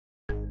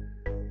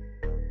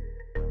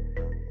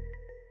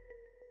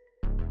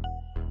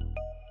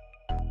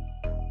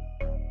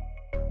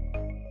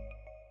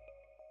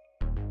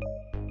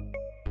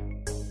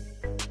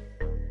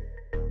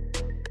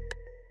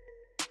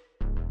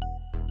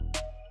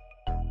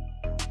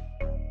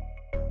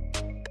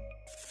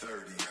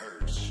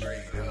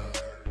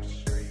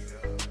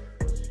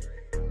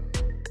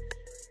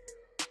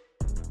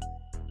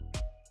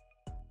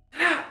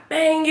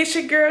Dang, it's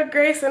your girl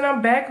Grace and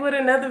I'm back with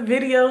another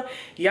video.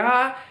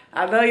 Y'all,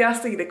 I know y'all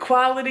see the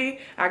quality.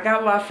 I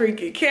got my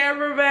freaking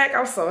camera back.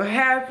 I'm so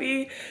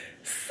happy.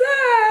 So,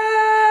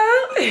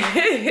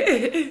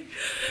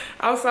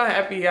 I'm so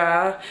happy,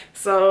 y'all.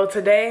 So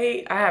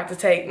today I have to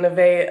take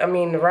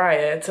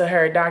Naraya to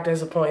her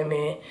doctor's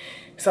appointment.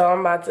 So I'm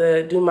about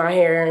to do my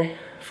hair,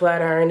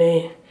 flat iron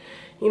it,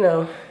 you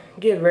know,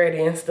 get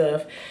ready and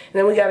stuff. And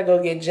then we gotta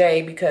go get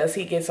Jay because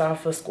he gets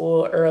off of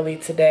school early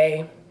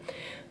today.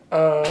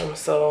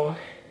 So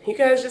you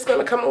guys just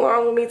gonna come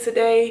along with me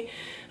today.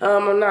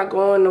 I'm not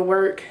going to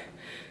work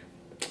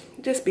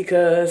just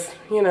because,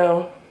 you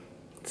know,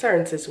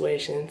 certain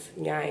situations,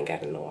 y'all ain't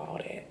gotta know all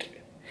that.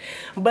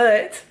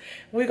 But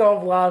we're gonna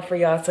vlog for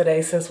y'all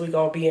today since we're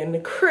gonna be in the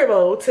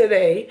cribbo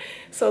today.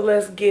 So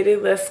let's get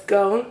it, let's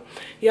go.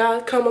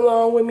 Y'all come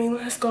along with me.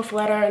 Let's go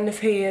flat iron this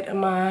head of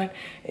mine.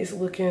 It's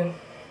looking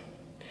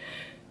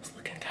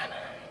kind of,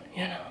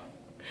 you know,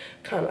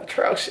 kind of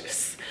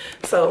atrocious.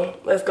 So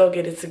let's go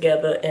get it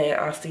together and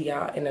I'll see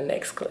y'all in the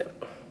next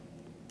clip.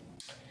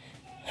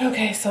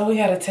 Okay, so we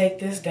gotta take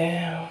this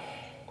down.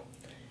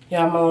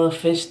 Y'all, my little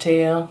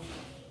fishtail.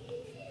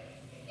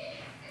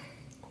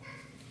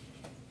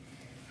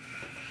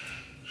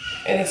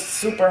 And it's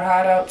super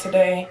hot out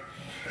today.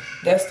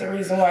 That's the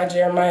reason why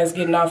Jeremiah is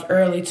getting off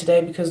early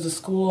today, because the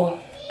school,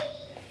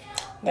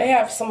 they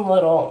have some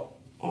little,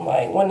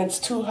 like when it's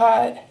too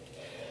hot,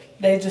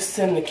 they just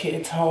send the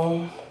kids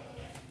home.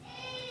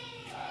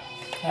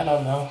 I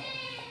don't know.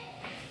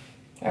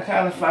 I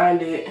kind of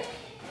find it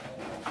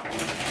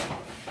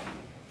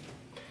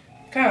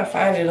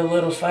a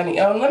little funny.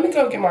 Let me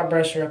go get my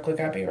brush real quick.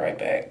 I'll be right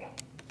back.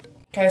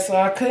 Okay, so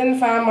I couldn't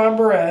find my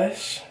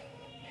brush.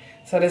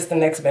 So this is the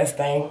next best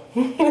thing.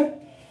 Man,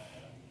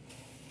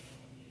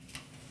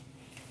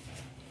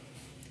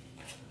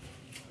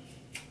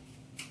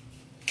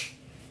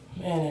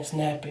 it's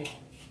nappy.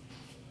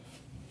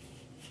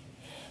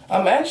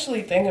 I'm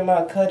actually thinking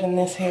about cutting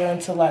this hair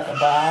into like a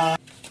bob.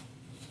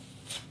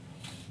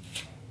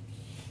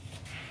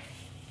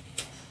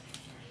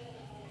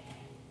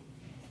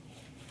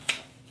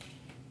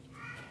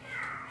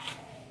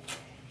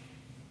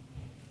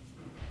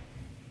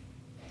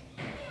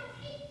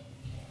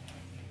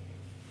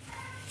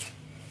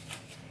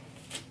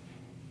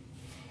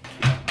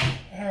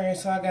 Alright,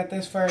 so I got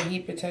this for a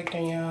heat protector,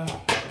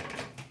 y'all.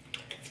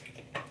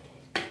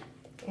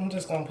 I'm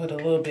just gonna put a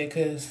little bit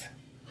because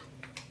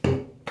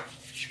I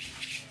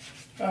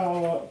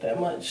don't want that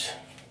much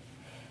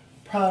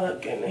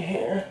product in the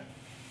hair.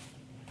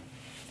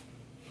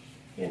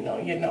 You know.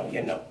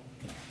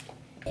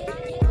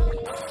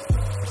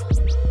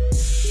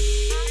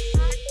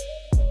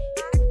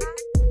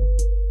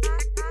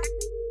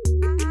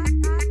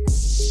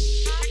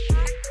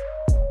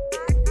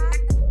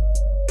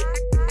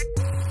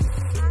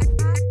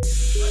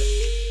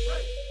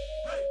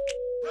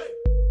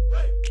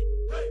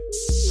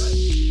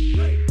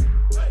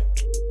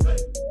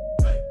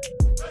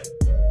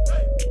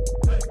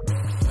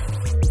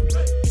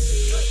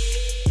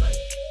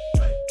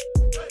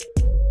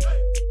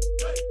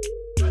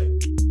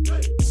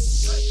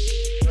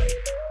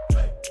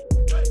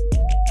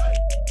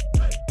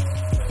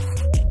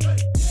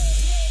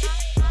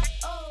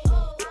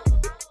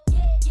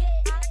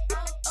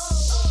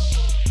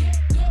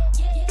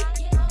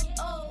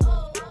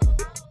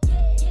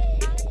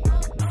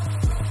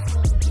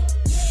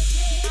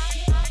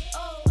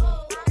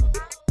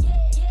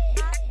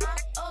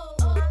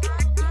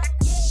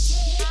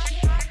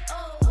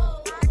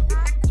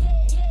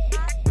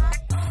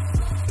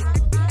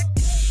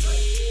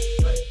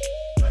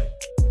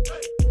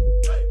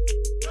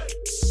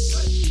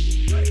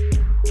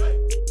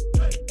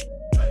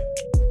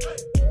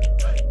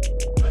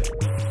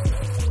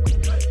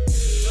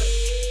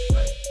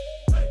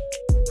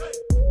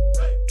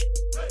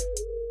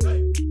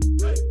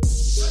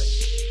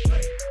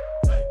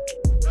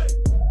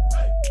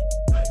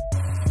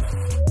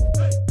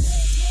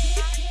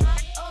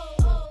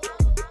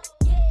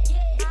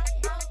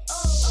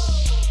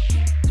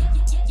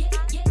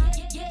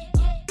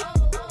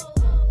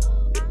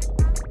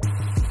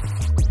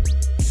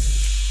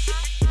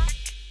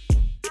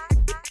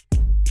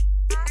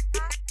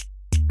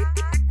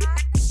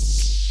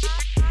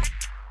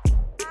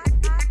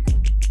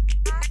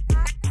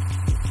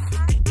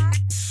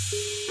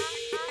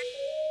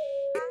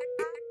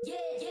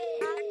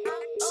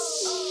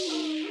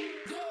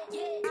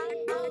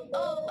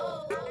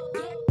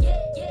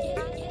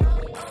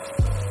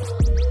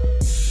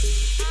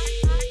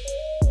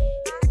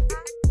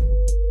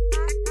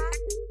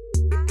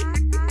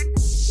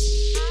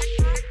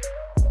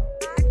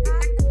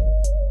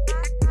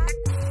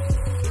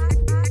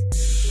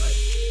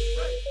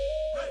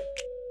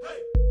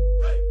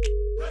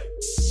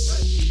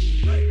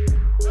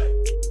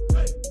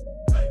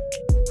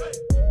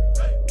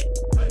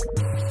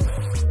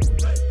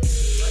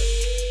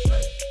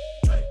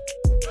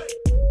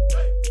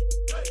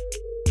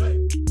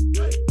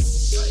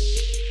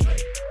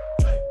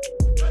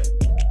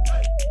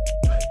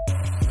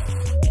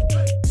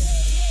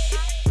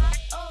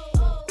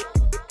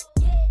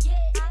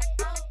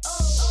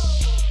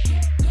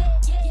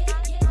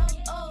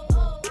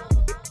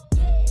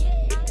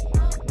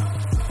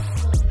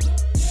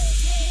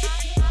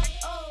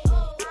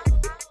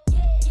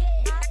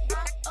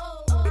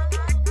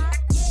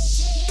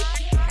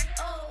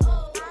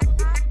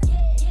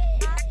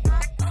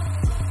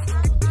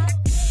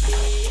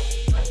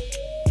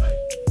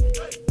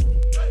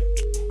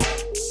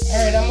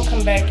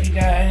 come back, you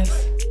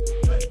guys,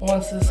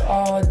 once it's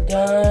all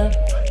done.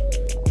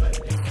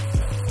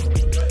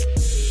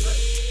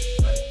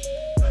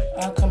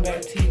 I'll come back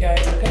to you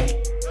guys,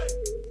 okay?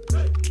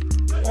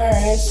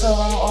 Alright, so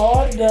I'm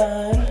all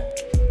done.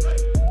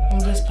 I'm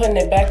just putting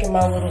it back in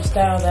my little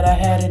style that I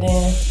had it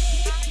in.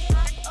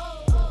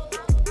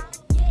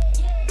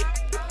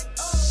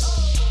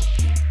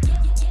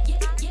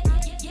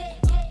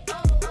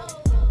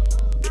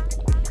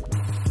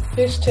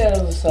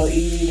 Fishtails are so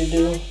easy to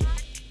do.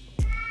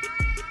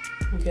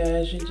 You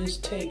guys, you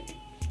just take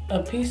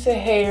a piece of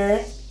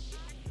hair,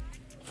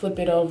 flip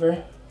it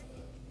over.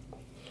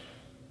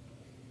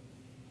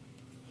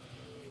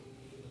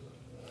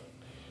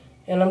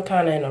 And I'm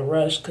kind of in a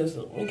rush because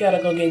we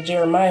gotta go get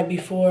Jeremiah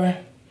before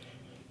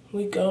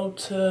we go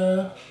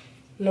to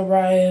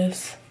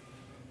Naraya's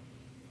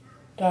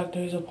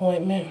doctor's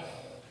appointment.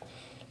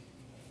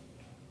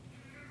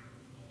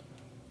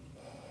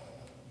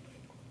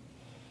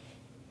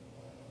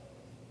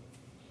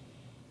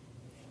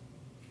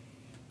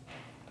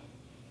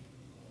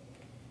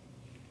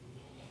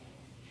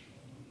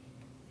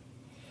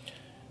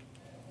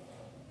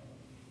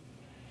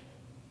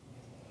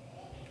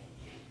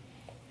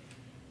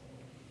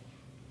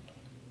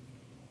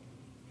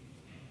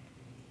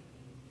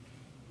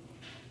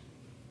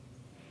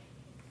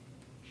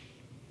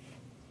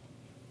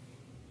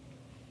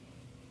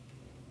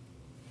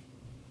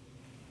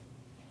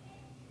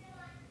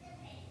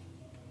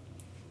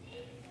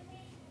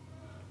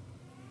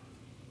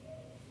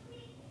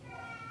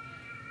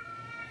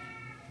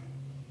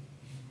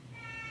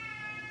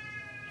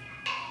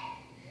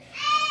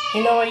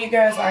 You know what, you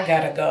guys? I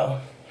gotta go.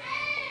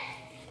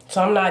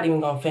 So I'm not even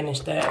gonna finish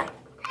that.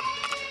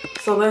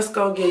 So let's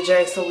go get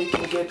Jay so we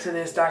can get to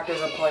this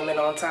doctor's appointment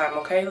on time,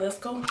 okay? Let's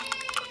go.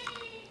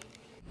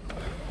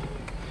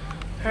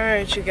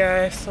 Alright, you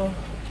guys, so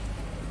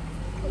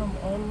I'm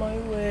on my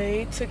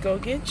way to go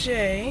get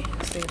Jay.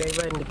 See, they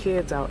letting the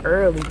kids out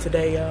early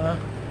today, y'all.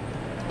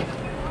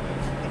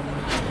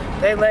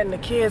 They letting the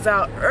kids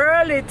out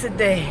early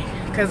today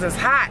because it's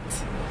hot.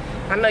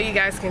 I know you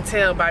guys can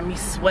tell by me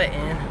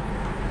sweating.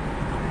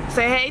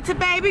 Say hey to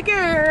baby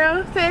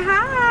girl. Say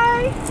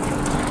hi.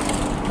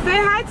 Say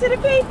hi to the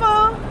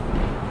people.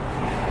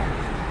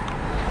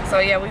 So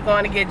yeah, we're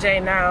going to get Jay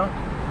now.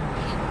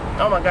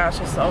 Oh my gosh,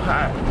 it's so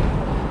hot.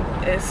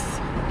 It's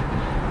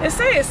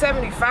saying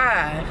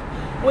 75,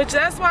 which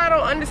that's why I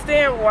don't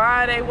understand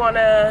why they want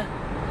to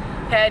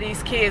have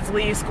these kids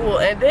leave school.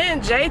 And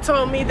then Jay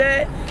told me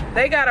that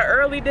they got an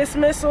early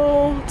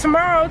dismissal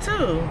tomorrow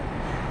too.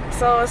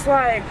 So it's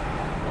like,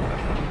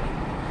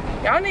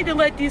 y'all need to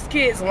let these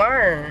kids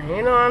learn,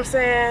 you know what I'm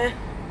saying?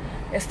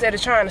 Instead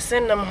of trying to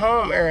send them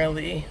home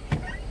early.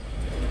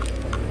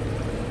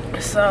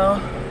 So,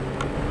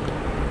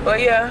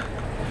 but yeah,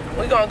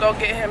 we're gonna go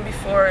get him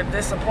before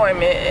this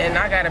appointment, and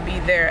I gotta be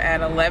there at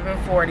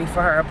 11:40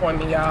 for her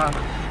appointment, y'all.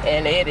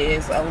 And it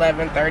is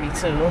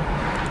 11:32.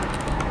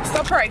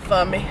 So pray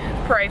for me,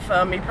 pray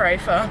for me, pray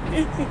for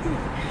me.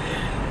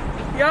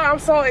 Y'all, I'm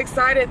so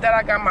excited that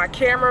I got my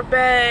camera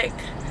back.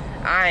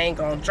 I ain't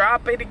gonna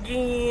drop it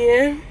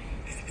again.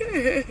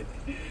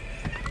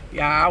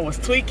 Yeah, I was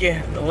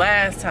tweaking the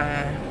last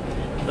time,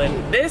 but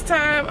this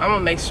time I'm gonna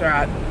make sure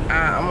I'm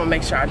gonna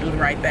make sure I do the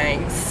right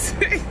things.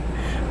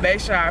 Make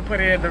sure I put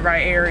it in the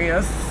right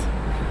areas.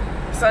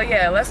 So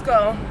yeah, let's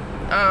go.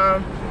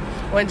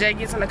 When Jay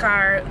gets in the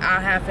car,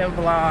 I'll have him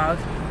vlog.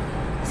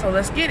 So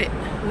let's get it.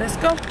 Let's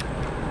go.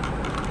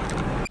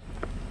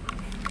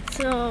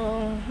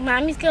 So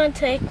mommy's gonna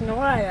take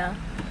Naraya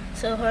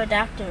to her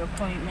doctor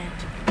appointment.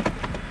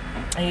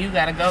 And you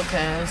gotta go,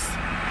 cause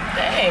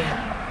dang,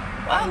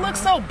 why it looks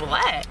so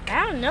black?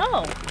 I don't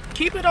know.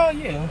 Keep it on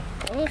you.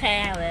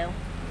 Okay, I will.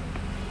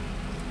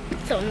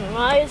 So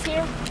Naraya's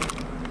here.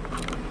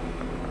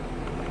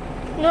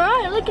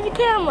 Naraya, look at the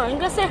camera. You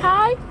gonna say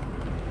hi? You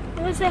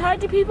gonna say hi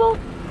to people?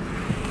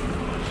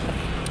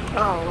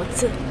 Oh,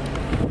 what's it?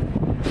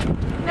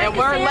 And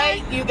we're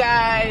late, you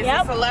guys.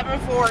 Yep. It's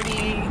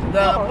 11:40.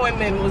 The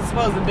appointment was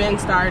supposed to have been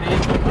started.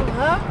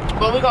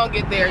 But we're gonna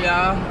get there,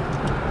 y'all.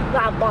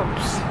 Got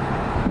bumps.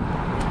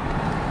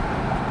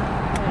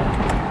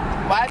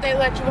 Why'd they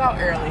let you out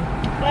early?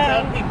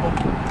 Tell people.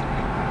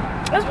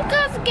 It's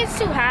because it gets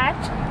too hot.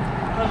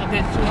 Because it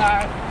gets too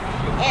hot?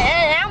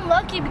 And I'm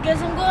lucky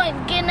because I'm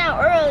getting out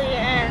early,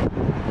 and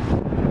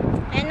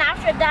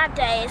after that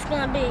day it's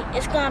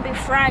gonna be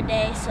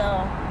Friday, so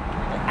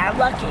I'm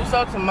lucky.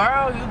 So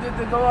tomorrow you get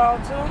to go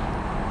out too?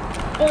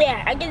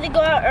 Yeah, I get to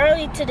go out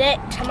early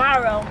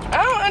tomorrow.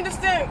 I don't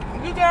understand,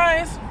 you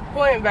guys.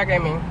 Point back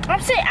at me. I'm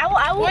saying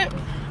I will.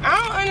 I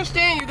don't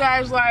understand, you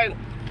guys. Like,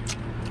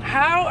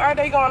 how are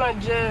they gonna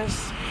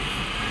just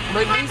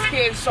release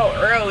kids so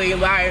early?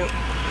 Like,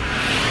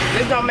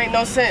 this don't make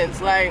no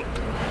sense. Like,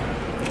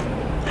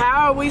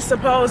 how are we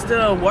supposed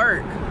to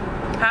work?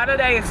 How do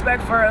they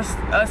expect for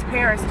us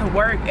parents to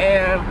work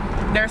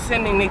and they're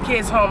sending the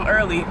kids home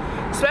early?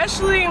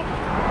 Especially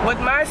with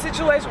my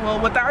situation, well,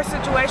 with our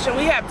situation,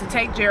 we have to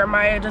take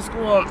Jeremiah to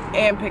school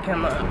and pick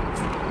him up.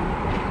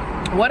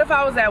 What if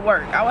I was at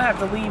work? I would have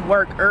to leave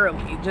work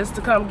early just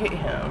to come get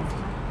him.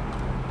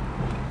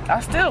 I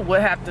still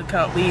would have to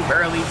leave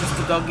early just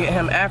to go get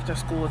him after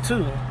school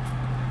too.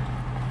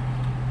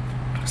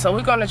 So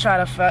we're gonna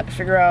try to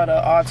figure out an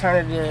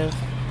alternative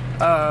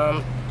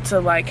to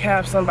like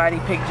have somebody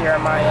pick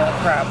Jeremiah up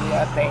probably,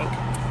 I think.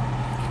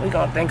 We're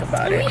gonna think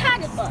about it. We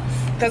had a bus.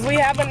 Cause we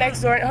have a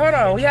next door, hold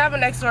on, we have a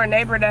next door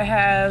neighbor that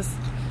has,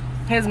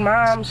 his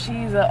mom,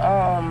 she's a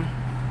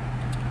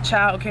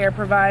child care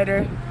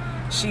provider.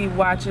 She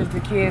watches the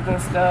kids and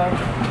stuff,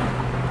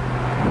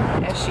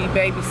 and she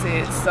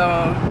babysits.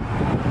 So,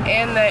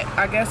 and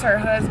I guess her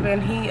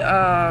husband, he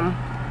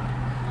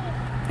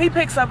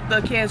picks up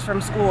the kids from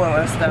school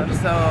and stuff.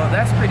 So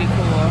that's pretty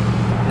cool.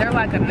 They're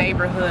like a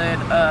neighborhood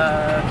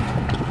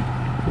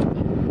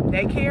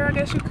daycare, I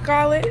guess you could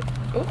call it.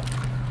 Ooh.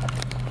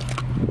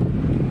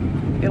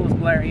 It was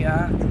blurry,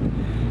 y'all.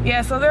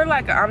 Yeah, so they're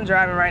like I'm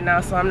driving right now,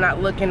 so I'm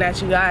not looking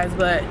at you guys,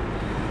 but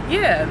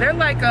yeah, they're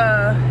like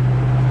a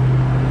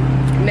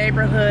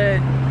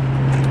neighborhood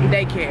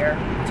daycare.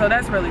 So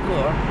that's really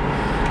cool.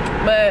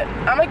 But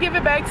I'm gonna give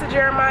it back to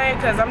Jeremiah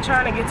because I'm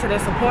trying to get to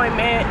this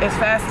appointment as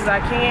fast as I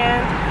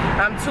can.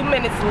 I'm 2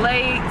 minutes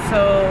late,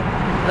 so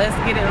let's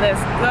get it,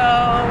 let's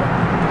go.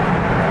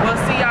 We'll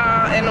see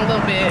y'all in a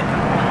little bit.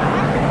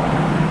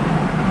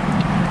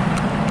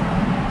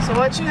 So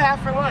what you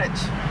have for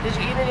lunch? Did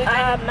you eat anything?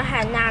 I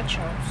had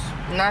nachos.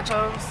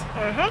 Nachos?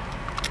 Mm-hmm.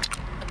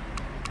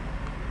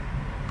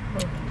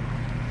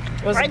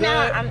 Was right it good?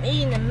 now, I'm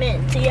eating a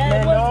mint.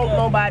 Yeah, Man,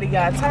 nobody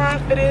got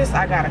time for this.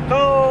 I gotta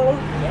go.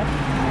 Yep.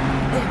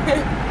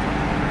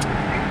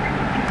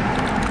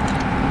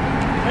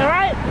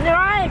 Alright,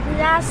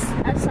 not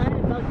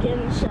excited about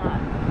getting the shot.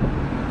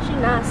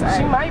 She's not excited.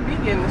 She might be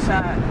getting the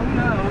shot. Who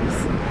knows?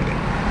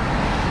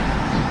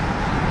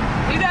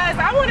 You guys,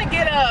 I want to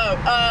get a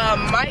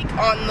mic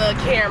on the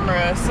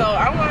camera, so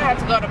I'm gonna have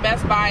to go to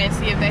Best Buy and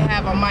see if they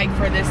have a mic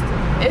for this.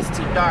 It's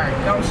too dark.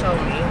 Don't show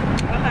me.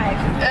 Okay.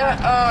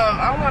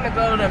 I want to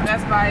go to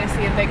Best Buy and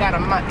see if they got a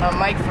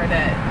mic for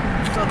that,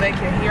 so they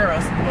can hear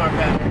us more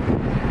better.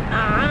 I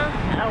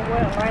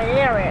went right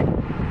near it.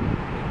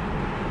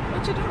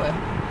 What you doing?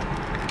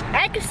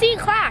 I can see a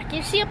clock.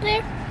 You see up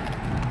there?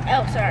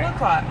 Oh, sorry. What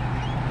clock?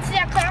 See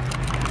that clock?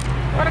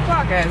 Where the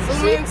clock at?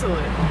 Zoom into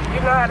it. You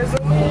know how to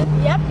zoom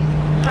in? Yep.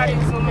 How do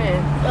you zoom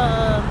in?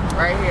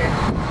 Right here.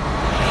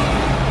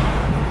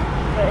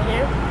 Right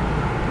here.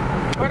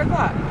 Where the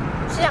clock?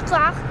 See that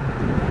clock?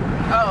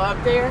 Oh,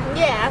 up there?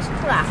 Yeah, that's the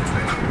clock.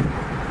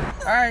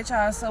 Alright,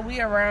 y'all. So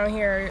we around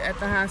here at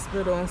the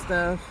hospital and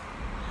stuff.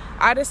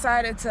 I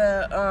decided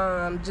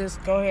to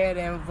just go ahead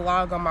and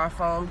vlog on my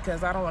phone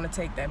because I don't want to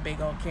take that big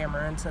old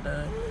camera into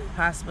the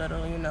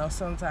hospital. You know,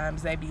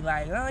 sometimes they be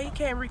like, oh, you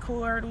can't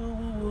record, woo,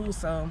 woo, woo.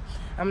 So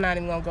I'm not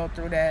even going to go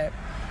through that.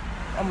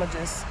 I'm going to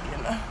just, you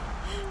know,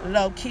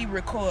 low-key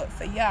record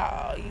for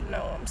y'all. You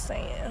know what I'm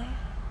saying?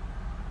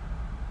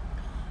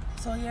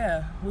 So,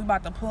 yeah, we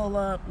about to pull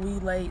up. We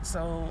late,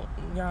 so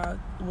y'all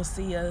will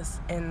see us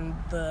in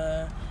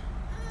the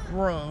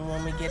room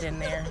when we get in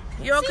there.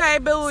 You okay,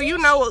 boo? You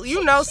know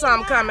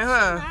something coming,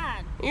 huh?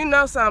 You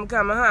know something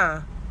coming,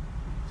 huh?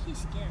 She's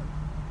scared.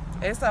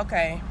 It's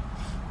okay.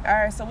 All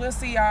right, so we'll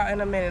see y'all in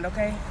a minute,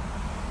 okay?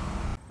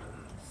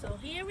 So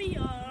here we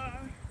are.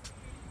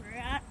 We're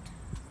at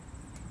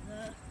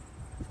the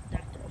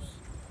doctor's.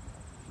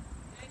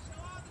 They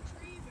show all the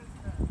trees and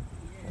stuff.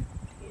 Yeah,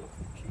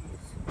 beautiful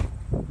trees.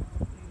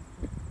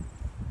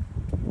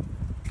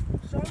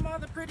 Show them all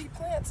the pretty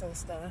plants and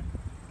stuff.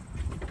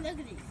 Look at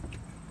these.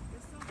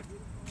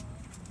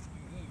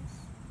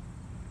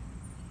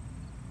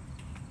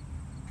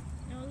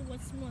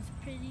 What's most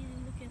pretty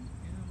looking?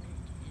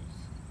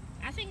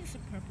 I think it's the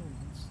purple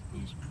ones.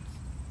 These ones.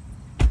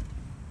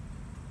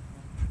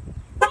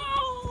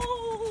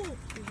 Whoa!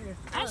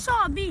 I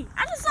saw a bee.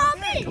 I just saw a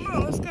bee. Come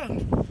on, let's go.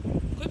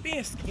 Quit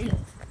being scared.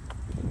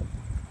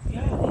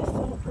 Yeah, it's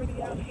so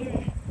pretty out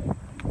here.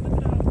 Look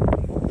at all the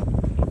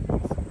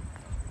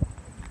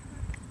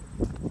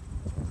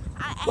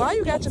why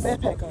you got your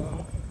backpack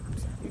on?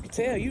 You can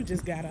tell you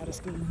just got out of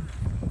school.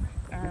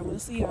 All right, we'll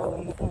see y'all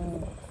in the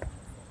room.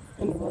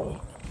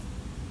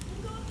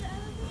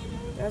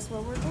 That's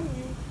what we're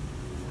doing.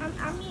 I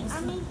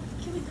mean,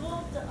 can we go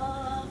up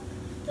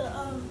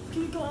can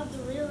we go up the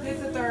real?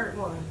 It's the third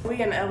one.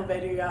 We in the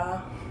elevator,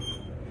 y'all.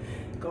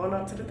 Going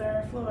up to the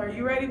third floor.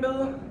 You ready,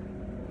 boo?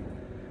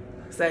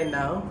 Say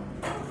no.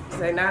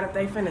 Say not if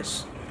they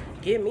finish.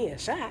 Give me a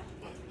shot.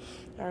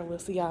 All right, we'll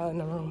see y'all in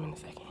the room in a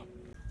second.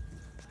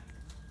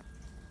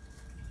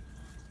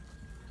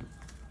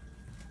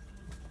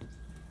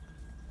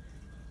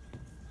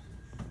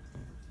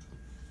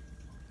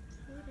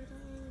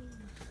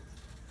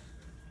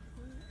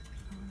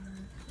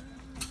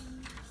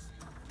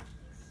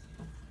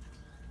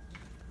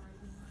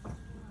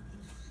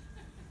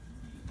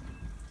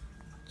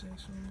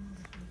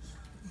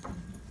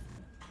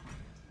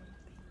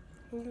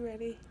 You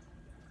ready?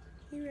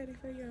 You ready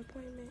for your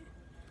appointment?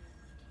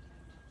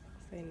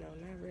 Say no,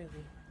 not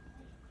really.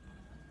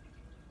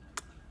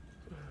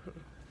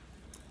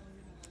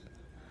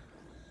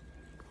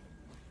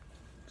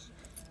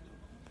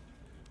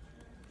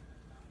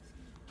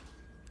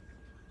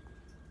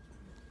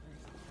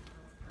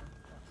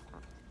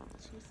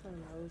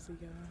 nosy,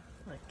 y'all.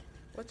 Look,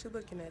 what you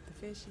looking at? The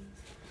fishies?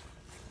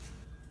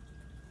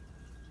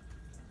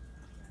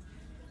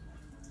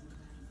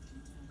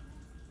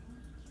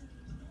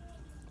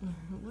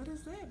 What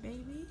is that,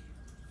 baby?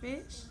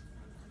 Fish?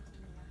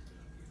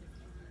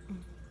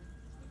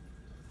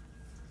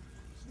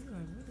 She's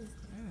like, what is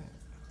that?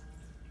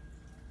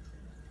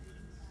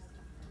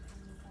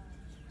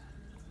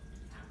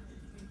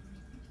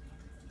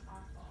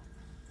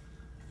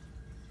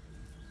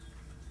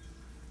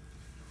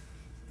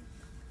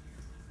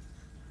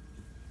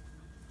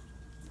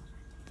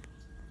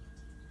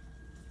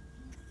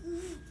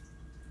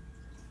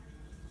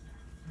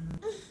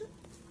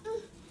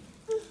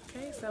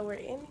 Okay, so we're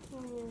in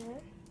here.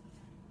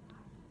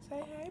 Say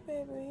hi,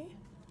 baby.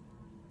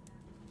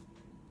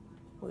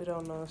 We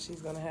don't know if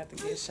she's gonna have to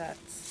get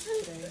shots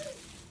today.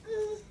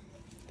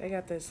 They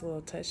got this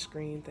little touch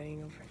screen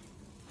thing over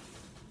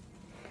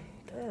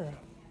here. Girl,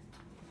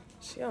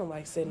 she don't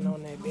like sitting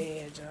on that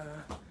bed,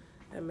 y'all.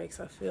 That makes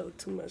her feel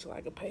too much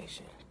like a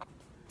patient.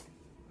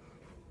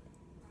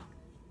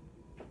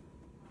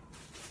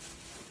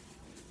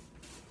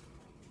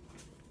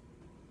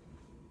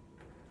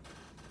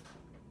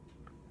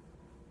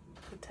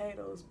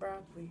 Potatoes,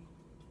 broccoli.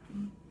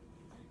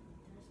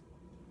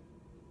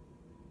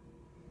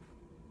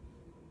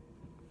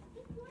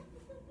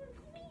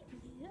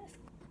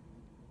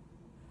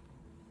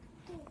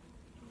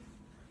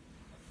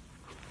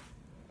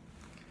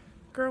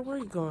 Girl, where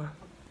you going?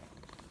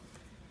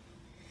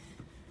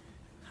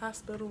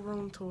 Hospital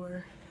room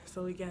tour.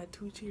 So we got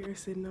 2 chairs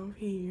sitting over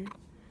here.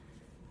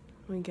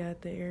 We got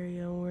the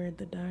area where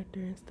the doctor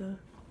and stuff.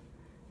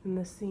 And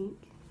the sink.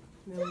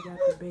 Then we got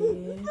the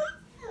bed.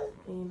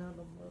 And you know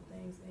the little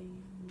things they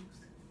use.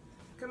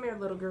 Come here,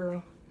 little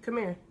girl. Come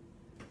here.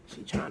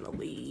 She trying to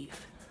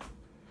leave.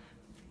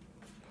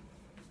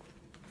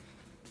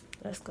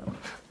 Let's go.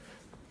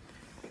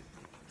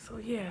 So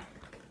yeah.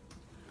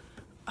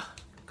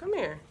 Come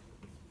here.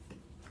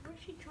 Where's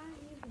she trying to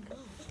even go?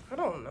 I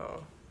don't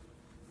know.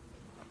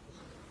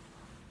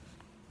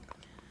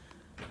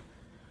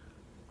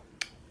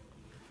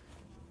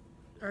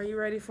 Are you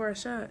ready for a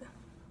shot?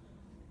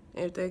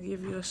 If they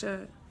give you a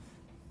shot.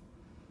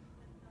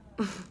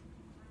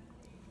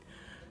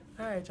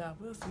 Alright, y'all.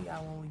 We'll see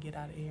y'all when we get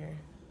out of here.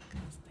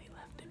 Because they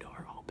left the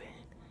door open.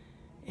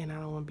 And I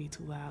don't want to be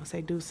too loud.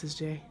 Say deuces,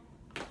 Jay.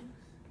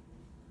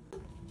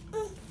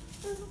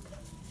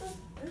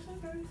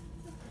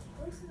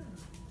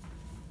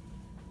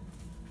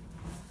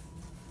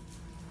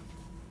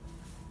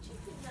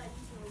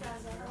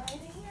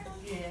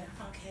 Yeah.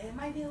 Okay, it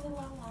might be a little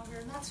while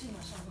longer, not too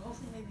much longer.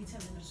 Hopefully maybe 10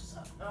 minutes or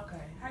so.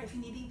 Okay. All right, if you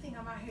need anything,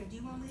 I'm out here. Do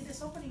you want to leave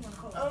this open or do you want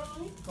to close it? Oh,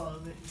 you can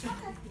close it. Okay.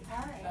 All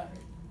right. All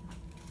right.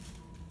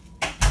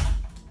 Come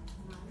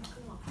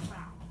on.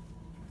 Wow.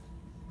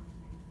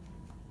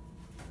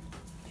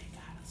 They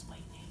got us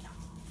waiting,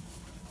 y'all.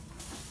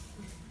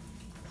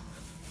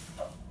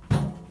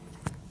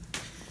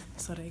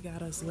 So they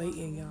got us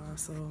waiting, y'all.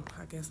 So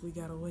I guess we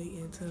gotta wait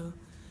until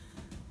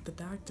the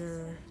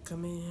doctor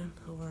come in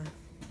or,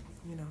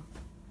 you know,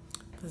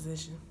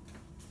 physician.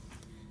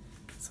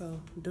 So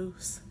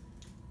deuce.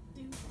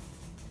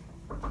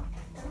 Come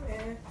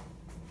in.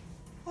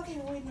 Okay,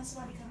 we're waiting on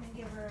somebody to come and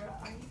give her.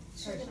 Are you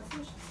sure get a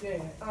flu shot?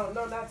 Yeah. Oh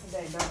no, not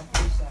today. Not a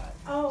flu shot.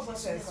 Oh, She but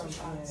she said gets some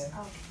something, shots.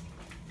 yeah.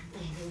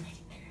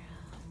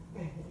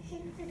 Okay.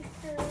 Here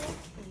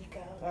you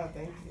go. Oh,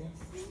 thank you.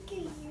 Look at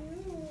you.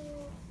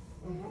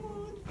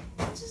 Oh,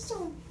 just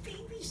so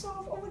baby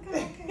soft. Oh my god,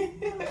 okay.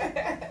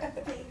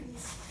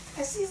 Babies.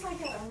 And she's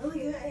like at a really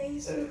good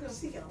age too, because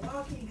she can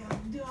walk, you can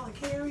do all the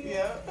carrying.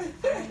 Yep.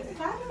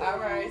 All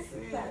right,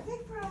 see ya. That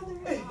big brother.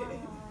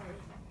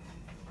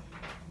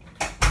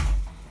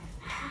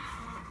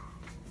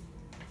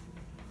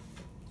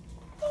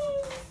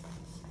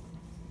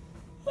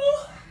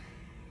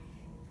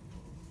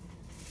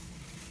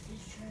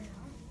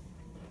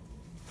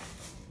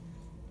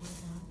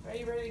 Are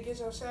you ready to get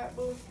your shot,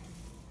 boo?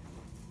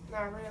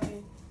 Not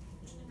really.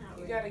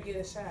 You gotta get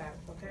a shot,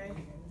 okay?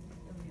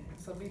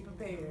 So be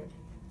prepared.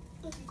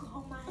 If you could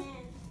hold my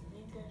hand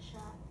and get a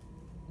shot.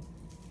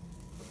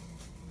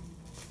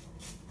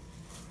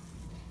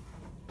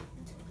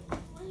 Why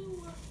don't you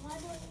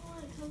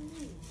want to come to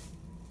me?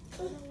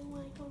 Why don't you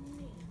want to come to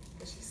me?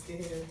 Cause she's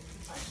scared.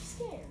 Why is she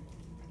scared?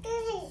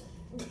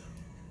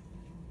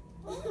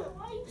 Why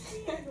are you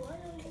scared? Why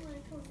don't you want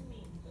to come to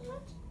me?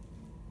 What?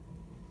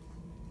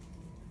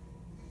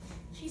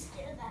 She's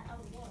scared of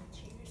what?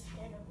 You're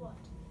scared of what?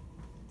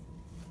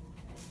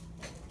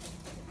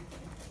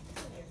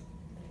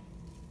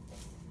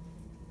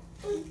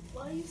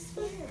 Why are you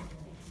scared?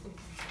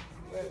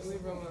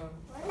 Leave her alone.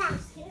 Why are you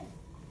scared?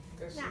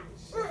 Cause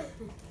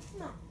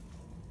No.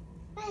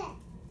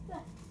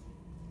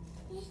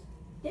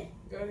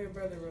 Go to your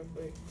brother real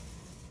quick.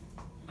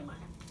 Come on.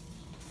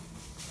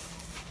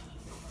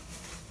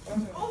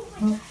 Okay. Oh my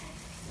god.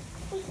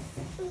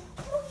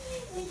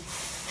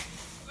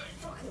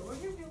 Okay, we're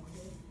gonna be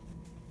okay.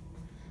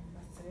 I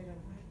said I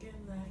like it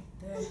like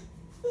that.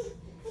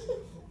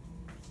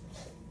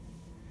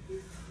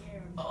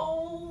 Scared.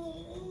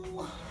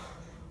 Oh.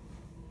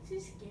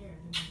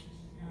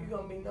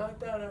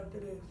 after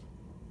this.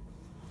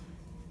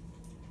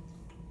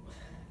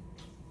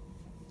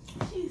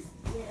 She's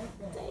say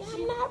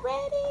I'm not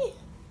ready.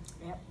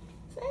 Yep.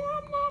 Say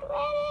I'm not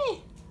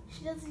ready.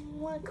 She doesn't even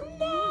want to come.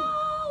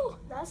 No.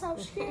 That's how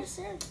scared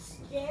Scared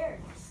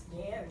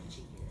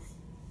she is.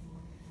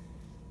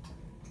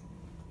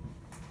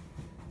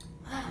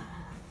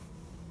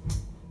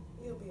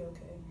 You'll be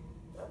okay.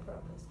 I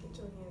promise. Get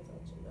your hands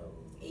out your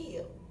nose.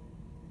 Ew.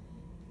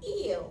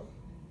 Ew.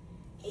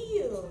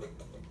 Ew.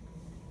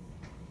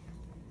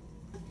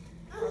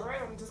 All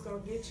right, I'm just gonna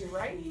get you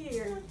right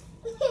here.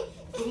 Why you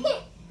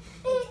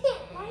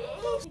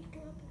pick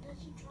her up and does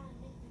she try to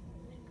make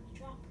me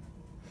drop her?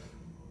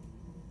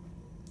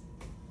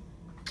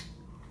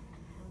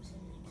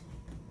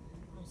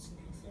 What's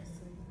next?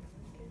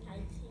 I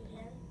see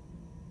her.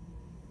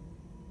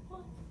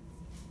 What?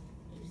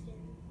 You scared?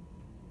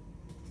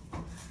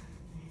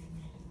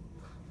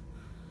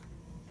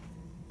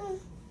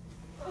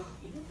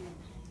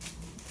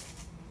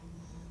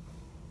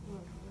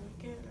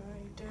 Get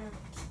right there.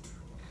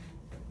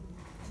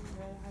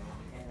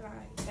 Get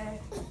like that. Like that.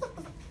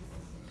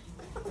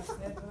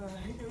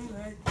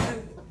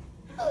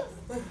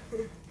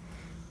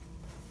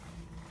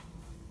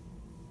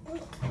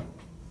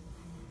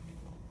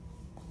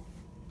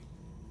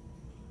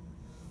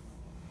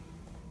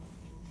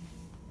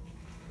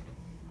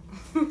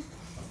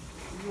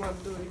 You want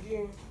to do it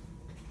again?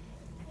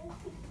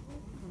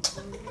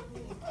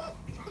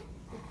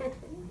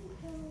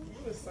 You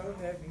was so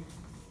heavy.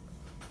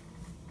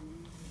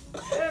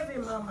 Heavy,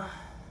 mama.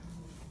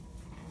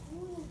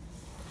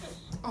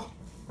 Oh,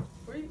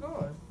 where you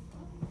going?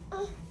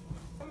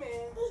 Come in.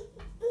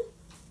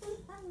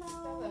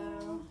 Hello.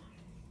 Hello.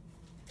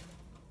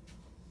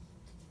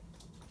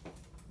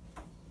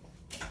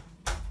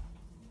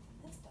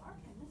 It's dark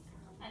in this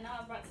house. I know, I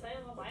was about to say,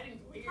 the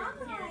lighting's weird in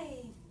here. Hi.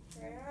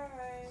 Say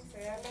hi.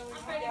 Say I know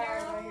what Hi, you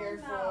guys are girl. here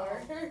for.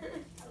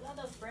 I love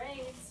those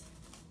braids.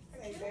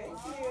 Say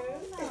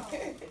thank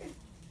you.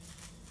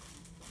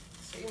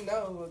 She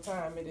knows what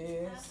time it I'm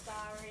is.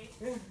 sorry.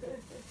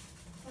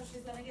 So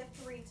she's gonna get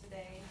 3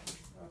 today.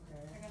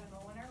 Okay. They're gonna go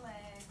in her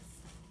legs.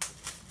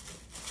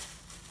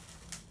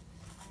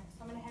 Alright, so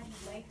I'm gonna have you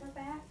lay her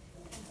back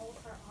and hold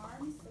her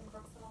arms, and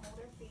Brooke's gonna hold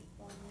her feet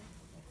for me.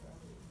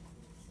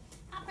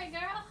 Hi, pretty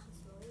girl.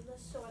 Just roll the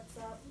shorts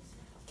up.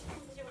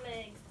 Look at your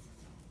legs.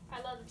 I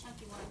love the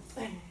chunky ones.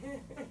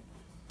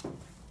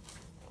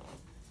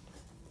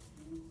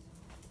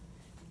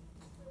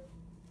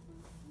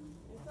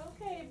 It's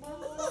okay, boo.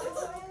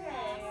 It's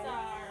okay.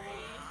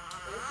 Sorry.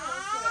 It's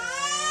okay.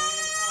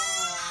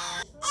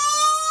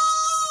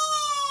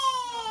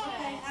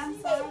 Okay, I'm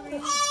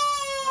sorry.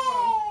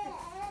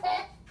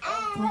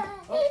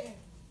 Okay.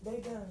 They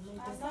done. They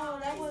I done. know,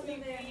 that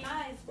wasn't very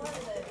nice, was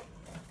it?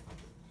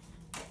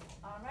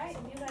 Alright,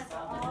 you guys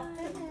are all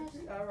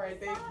finished. All right,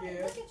 thank Fine.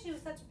 you. Look at you,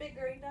 such a big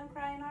girl. You done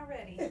crying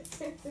already. She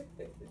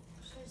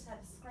just had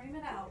to scream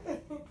it out.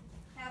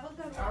 Have a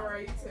good one. All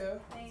right, you too.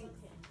 Thanks.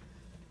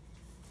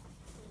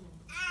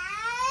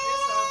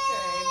 It's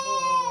okay,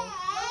 boo.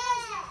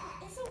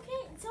 It's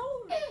okay. It's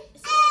over.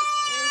 It's It's okay,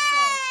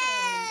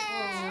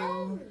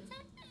 boo.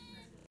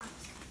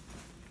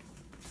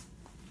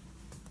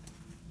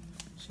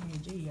 She a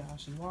G, y'all.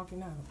 She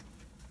walking out.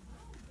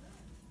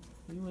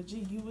 You a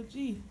G. You a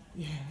G.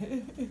 Yeah.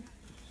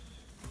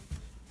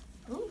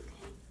 Ooh.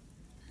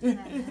 Good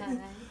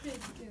girl.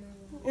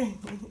 All right.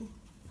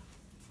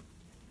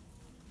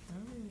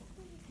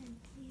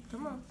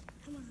 Come on.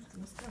 Come on.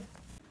 Let's go.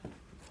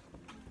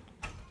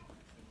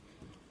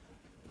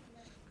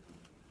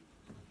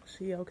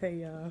 She okay,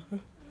 y'all.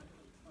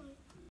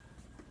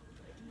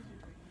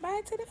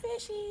 Bye to the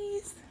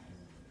fishies.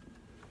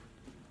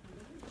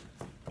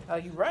 Oh,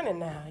 you running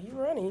now. You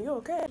running. You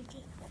okay?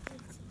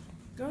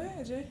 Go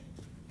ahead, Jay.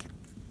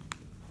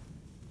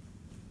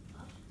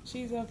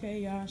 She's okay,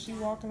 y'all. She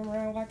walking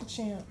around like a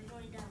champ. We're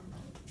going down.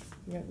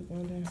 Yeah, we're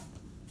going down.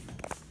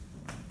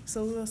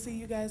 So we'll see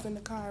you guys in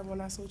the car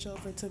when I switch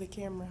over to the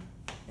camera.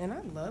 And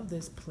I love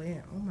this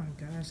plant. Oh my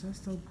gosh,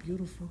 that's so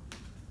beautiful.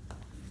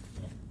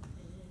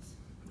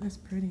 That's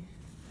pretty.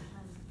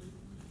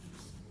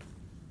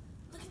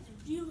 Look at the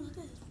view. Look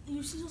at it.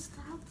 You see those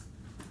clouds?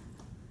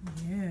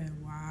 Yeah,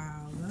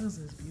 wow. Those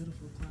is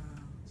beautiful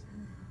clouds.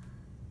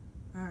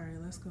 All right,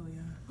 let's go,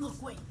 y'all. Look,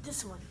 wait.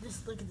 This one.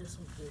 Look at this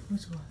one.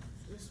 Which one?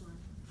 This one.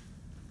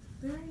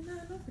 There ain't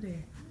nothing over there.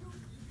 You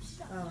see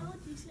that Oh. field?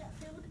 You see that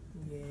field?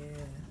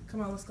 Yeah.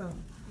 Come on, let's go.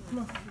 Come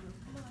on.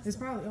 It's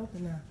probably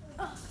open now.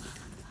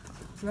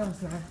 No,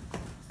 it's not.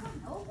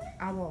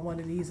 I want one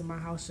of these in my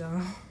house, y'all.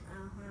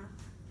 Uh-huh.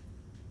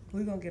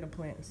 We're gonna get a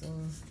plant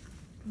soon.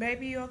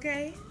 Baby, you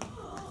okay?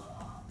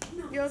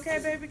 You okay,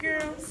 baby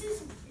girl? It's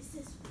this one. It's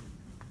this one.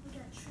 Look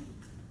at that tree.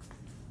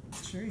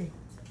 Tree.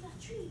 Look at that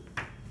tree.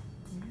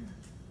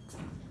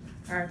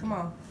 All right, come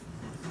on.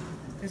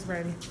 It's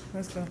ready.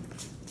 Let's go.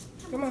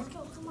 Come on. Let's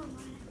go. Come on,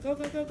 Ryan. Go,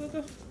 go, go, go,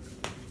 go.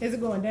 Is it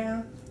going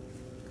down?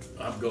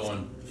 I'm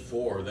going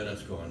 4, then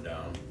it's going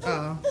down.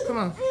 Oh, come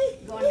on.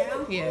 Going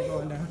down? Yeah,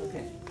 going down.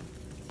 Okay.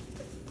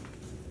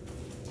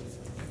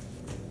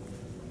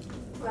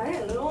 All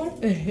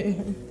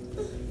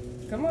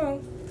Come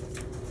on.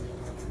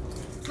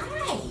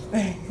 Hi.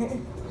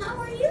 How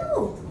are you?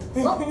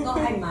 Oh, go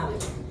hide, Mommy.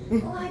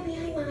 Go hide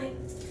behind Mommy.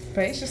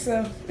 Pace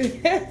yourself.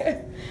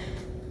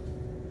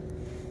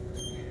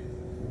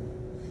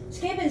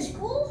 Skip in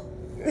school?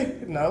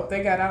 Nope,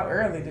 they got out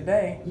early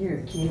today.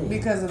 You're kidding.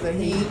 Because of the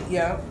heat,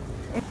 yep.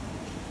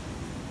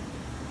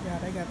 Yeah,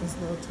 they got this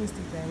little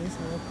twisty thing. It's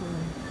real cool.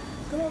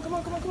 Come on, come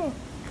on, come on, come on.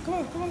 Come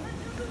on, come on.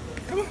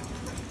 Come on.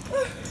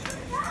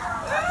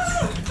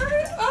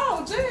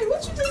 Oh, Jay,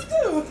 what you just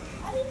do?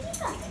 I didn't do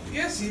nothing.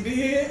 Yes, you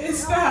did. It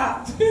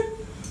stopped.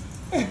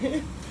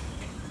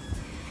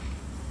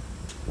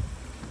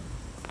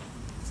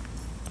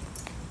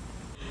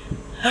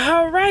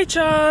 All right,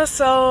 y'all.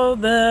 So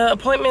the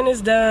appointment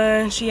is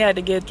done. She had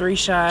to get 3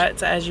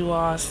 shots, as you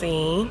all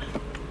seen.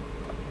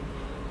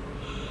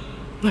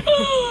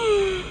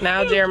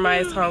 Now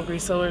Jeremiah's hungry,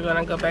 so we're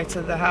gonna go back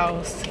to the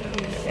house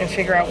and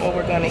figure out what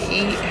we're gonna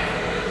eat.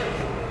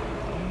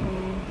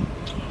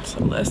 So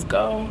let's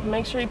go.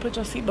 Make sure you put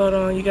your seatbelt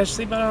on. You got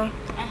your seatbelt on?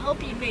 I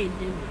hope you made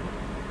do.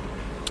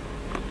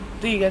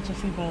 Do you got your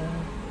seatbelt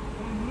on?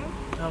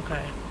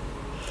 Okay.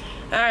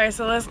 All right,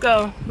 so let's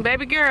go.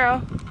 Baby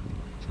girl,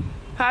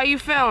 how you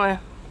feeling?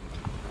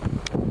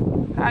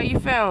 How you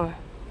feeling?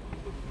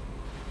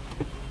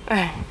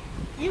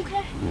 You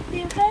okay?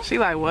 You okay? She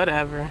like,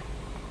 whatever.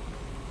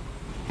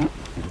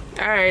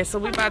 All right, so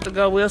we about to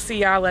go. We'll see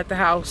y'all at the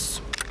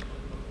house.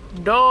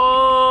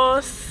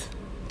 Dos.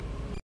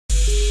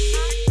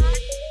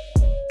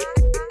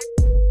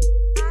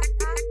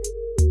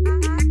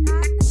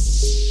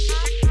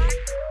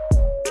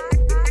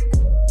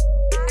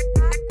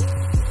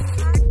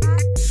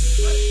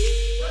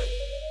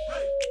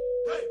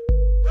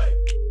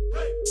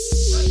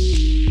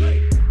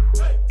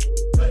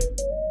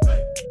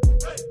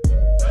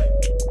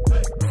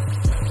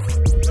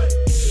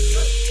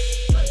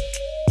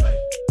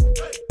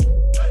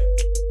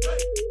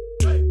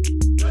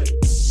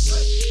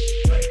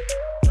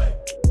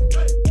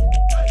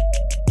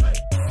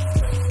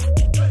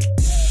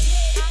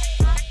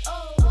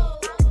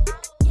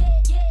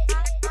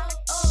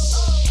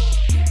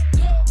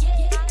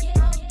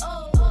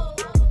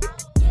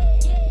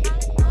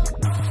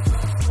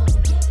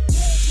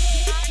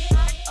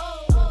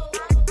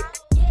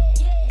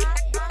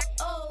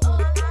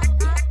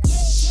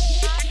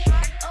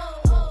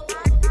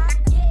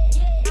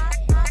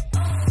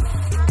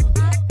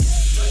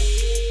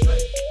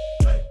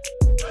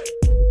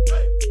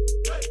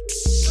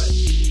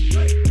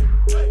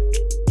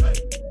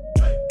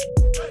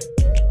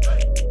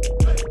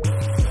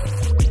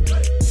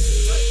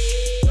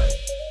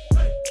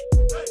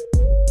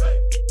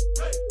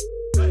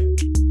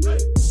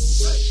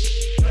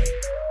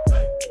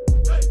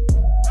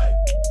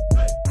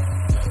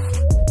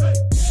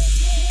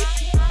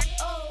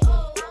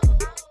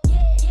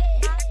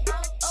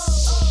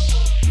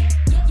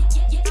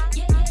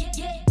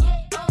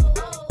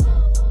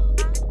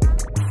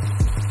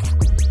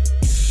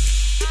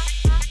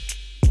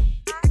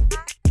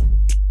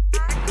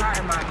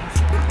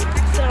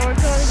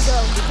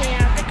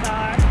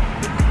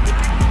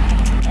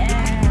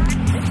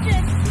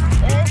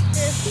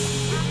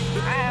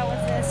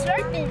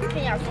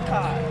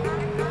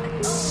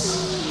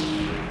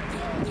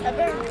 I've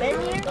never been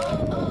here.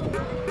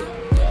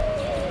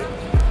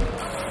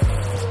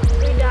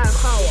 We got a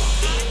car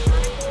wash.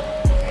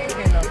 Ain't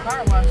getting no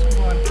car wash. You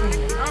going to clean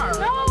the car. No,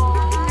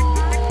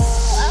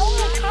 I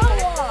want a car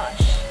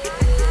wash.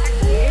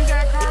 You ain't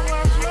got car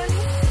wash money?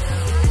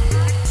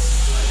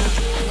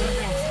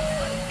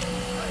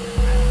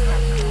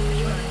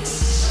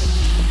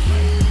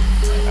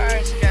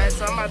 Alright, you guys,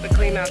 so I'm about to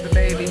clean out the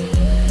baby.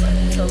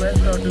 So let's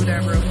go do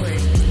that real quick.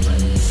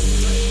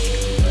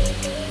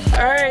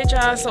 Alright,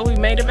 y'all, so we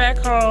made it back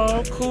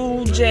home.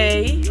 Cool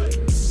J.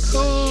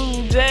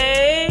 Cool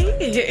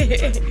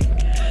J.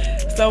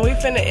 So we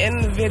finna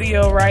end the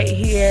video right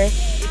here.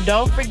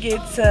 Don't forget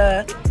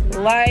to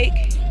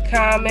like,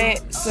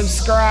 comment,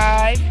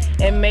 subscribe,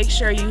 and make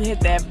sure you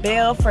hit that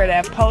bell for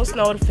that post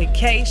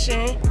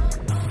notification.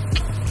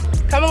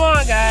 Come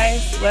along,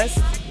 guys. Let's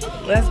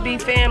be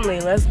family.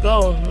 Let's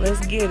go.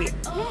 Let's get it.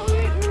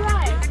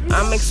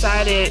 I'm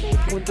excited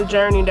with the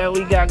journey that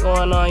we got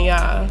going on,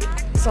 y'all.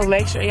 So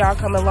make sure y'all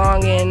come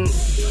along and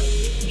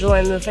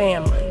join the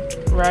family,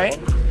 right?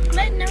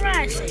 Let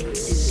Narai say it.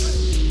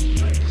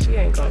 She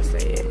ain't gonna say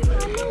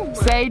it.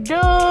 Say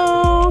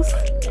deuce.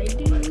 Say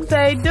do.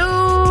 Say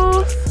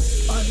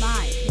deuce. Or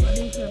bye.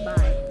 Say do or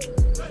bye.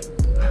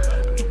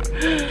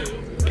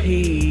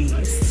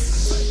 Peace.